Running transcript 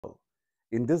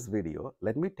In this video,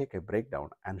 let me take a breakdown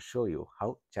and show you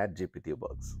how ChatGPT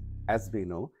works. As we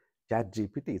know,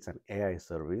 ChatGPT is an AI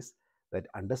service that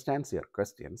understands your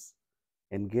questions,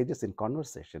 engages in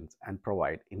conversations, and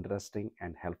provides interesting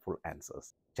and helpful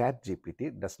answers.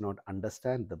 ChatGPT does not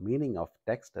understand the meaning of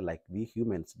text like we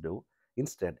humans do.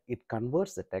 Instead, it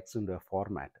converts the text into a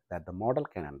format that the model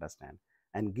can understand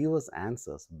and give us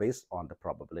answers based on the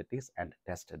probabilities and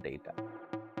test data.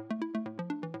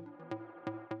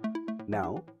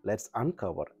 Now, let's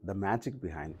uncover the magic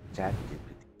behind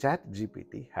ChatGPT.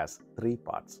 ChatGPT has three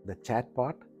parts: the chat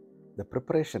part, the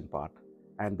preparation part,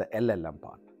 and the LLM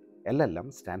part.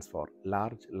 LLM stands for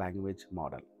Large Language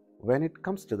Model. When it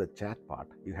comes to the chat part,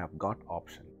 you have got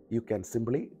option. You can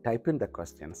simply type in the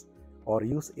questions or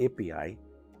use API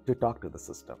to talk to the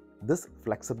system. This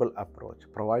flexible approach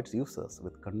provides users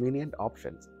with convenient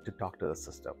options to talk to the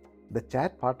system. The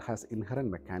chat part has inherent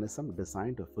mechanism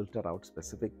designed to filter out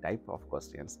specific type of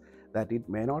questions that it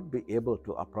may not be able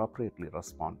to appropriately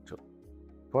respond to.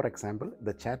 For example,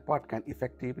 the chat part can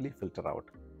effectively filter out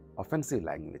offensive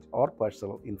language or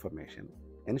personal information,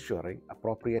 ensuring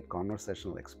appropriate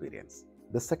conversational experience.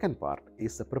 The second part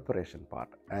is the preparation part,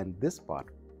 and this part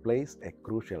plays a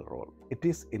crucial role. It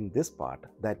is in this part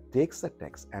that takes the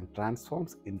text and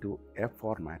transforms into a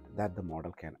format that the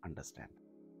model can understand.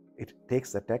 It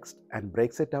takes the text and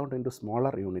breaks it down into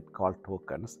smaller units called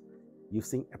tokens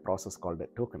using a process called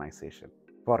tokenization.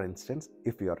 For instance,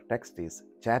 if your text is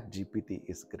ChatGPT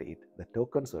is great, the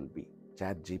tokens will be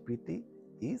ChatGPT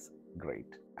is great.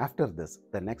 After this,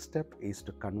 the next step is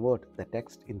to convert the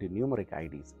text into numeric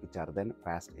IDs, which are then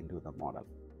passed into the model.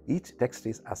 Each text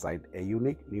is assigned a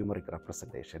unique numeric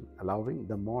representation, allowing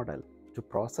the model to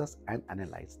process and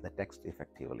analyze the text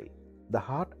effectively. The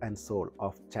heart and soul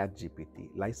of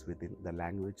ChatGPT lies within the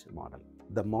language model.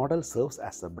 The model serves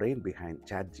as the brain behind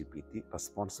ChatGPT,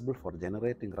 responsible for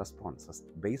generating responses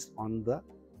based on the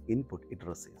input it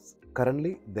receives.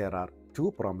 Currently, there are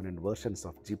two prominent versions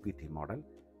of GPT model,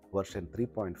 version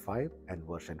 3.5 and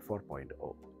version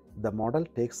 4.0. The model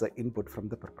takes the input from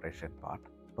the preparation part,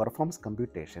 performs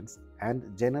computations,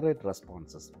 and generates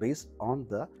responses based on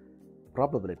the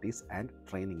probabilities and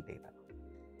training data.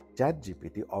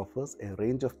 ChatGPT offers a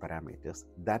range of parameters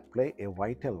that play a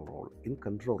vital role in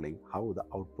controlling how the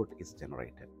output is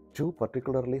generated. Two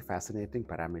particularly fascinating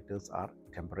parameters are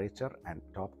temperature and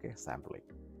top-K sampling.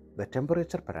 The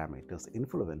temperature parameters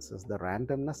influences the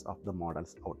randomness of the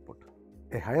model's output.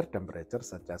 A higher temperature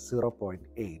such as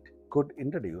 0.8 could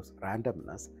introduce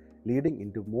randomness, leading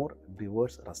into more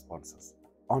diverse responses.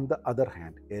 On the other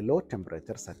hand, a low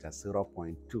temperature such as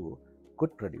 0.2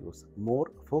 could produce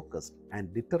more focused and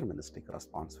deterministic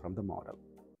response from the model.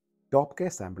 Top-K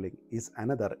sampling is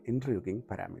another intriguing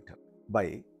parameter.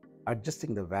 By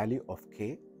adjusting the value of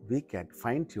K, we can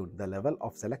fine-tune the level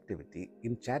of selectivity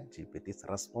in ChatGPT's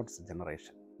response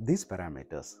generation. These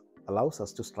parameters allows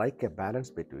us to strike a balance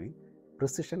between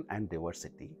precision and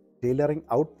diversity, tailoring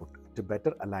output to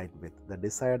better align with the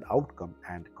desired outcome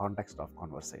and context of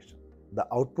conversation. The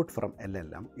output from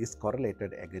LLM is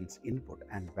correlated against input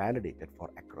and validated for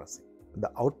accuracy.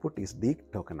 The output is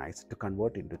de-tokenized to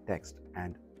convert into text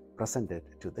and presented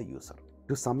to the user.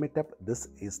 To sum it up, this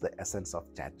is the essence of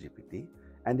ChatGPT,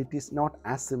 and it is not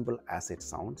as simple as it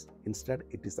sounds. Instead,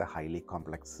 it is a highly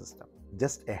complex system.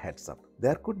 Just a heads up,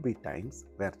 there could be times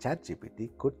where ChatGPT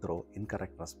could throw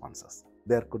incorrect responses.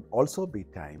 There could also be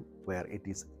time where it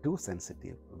is too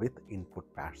sensitive with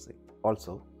input parsing.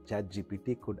 Also,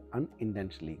 ChatGPT could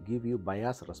unintentionally give you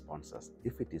biased responses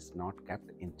if it is not kept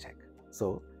in check.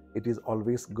 So, it is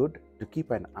always good to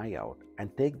keep an eye out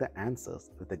and take the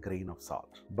answers with a grain of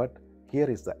salt. But here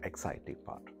is the exciting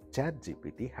part.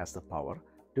 ChatGPT has the power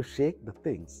to shake the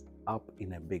things up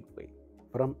in a big way.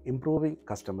 From improving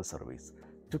customer service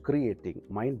to creating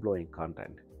mind-blowing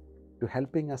content to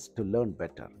helping us to learn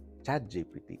better,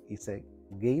 ChatGPT is a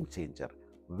game changer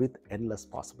with endless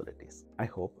possibilities. I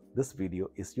hope this video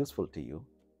is useful to you.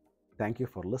 Thank you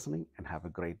for listening and have a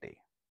great day.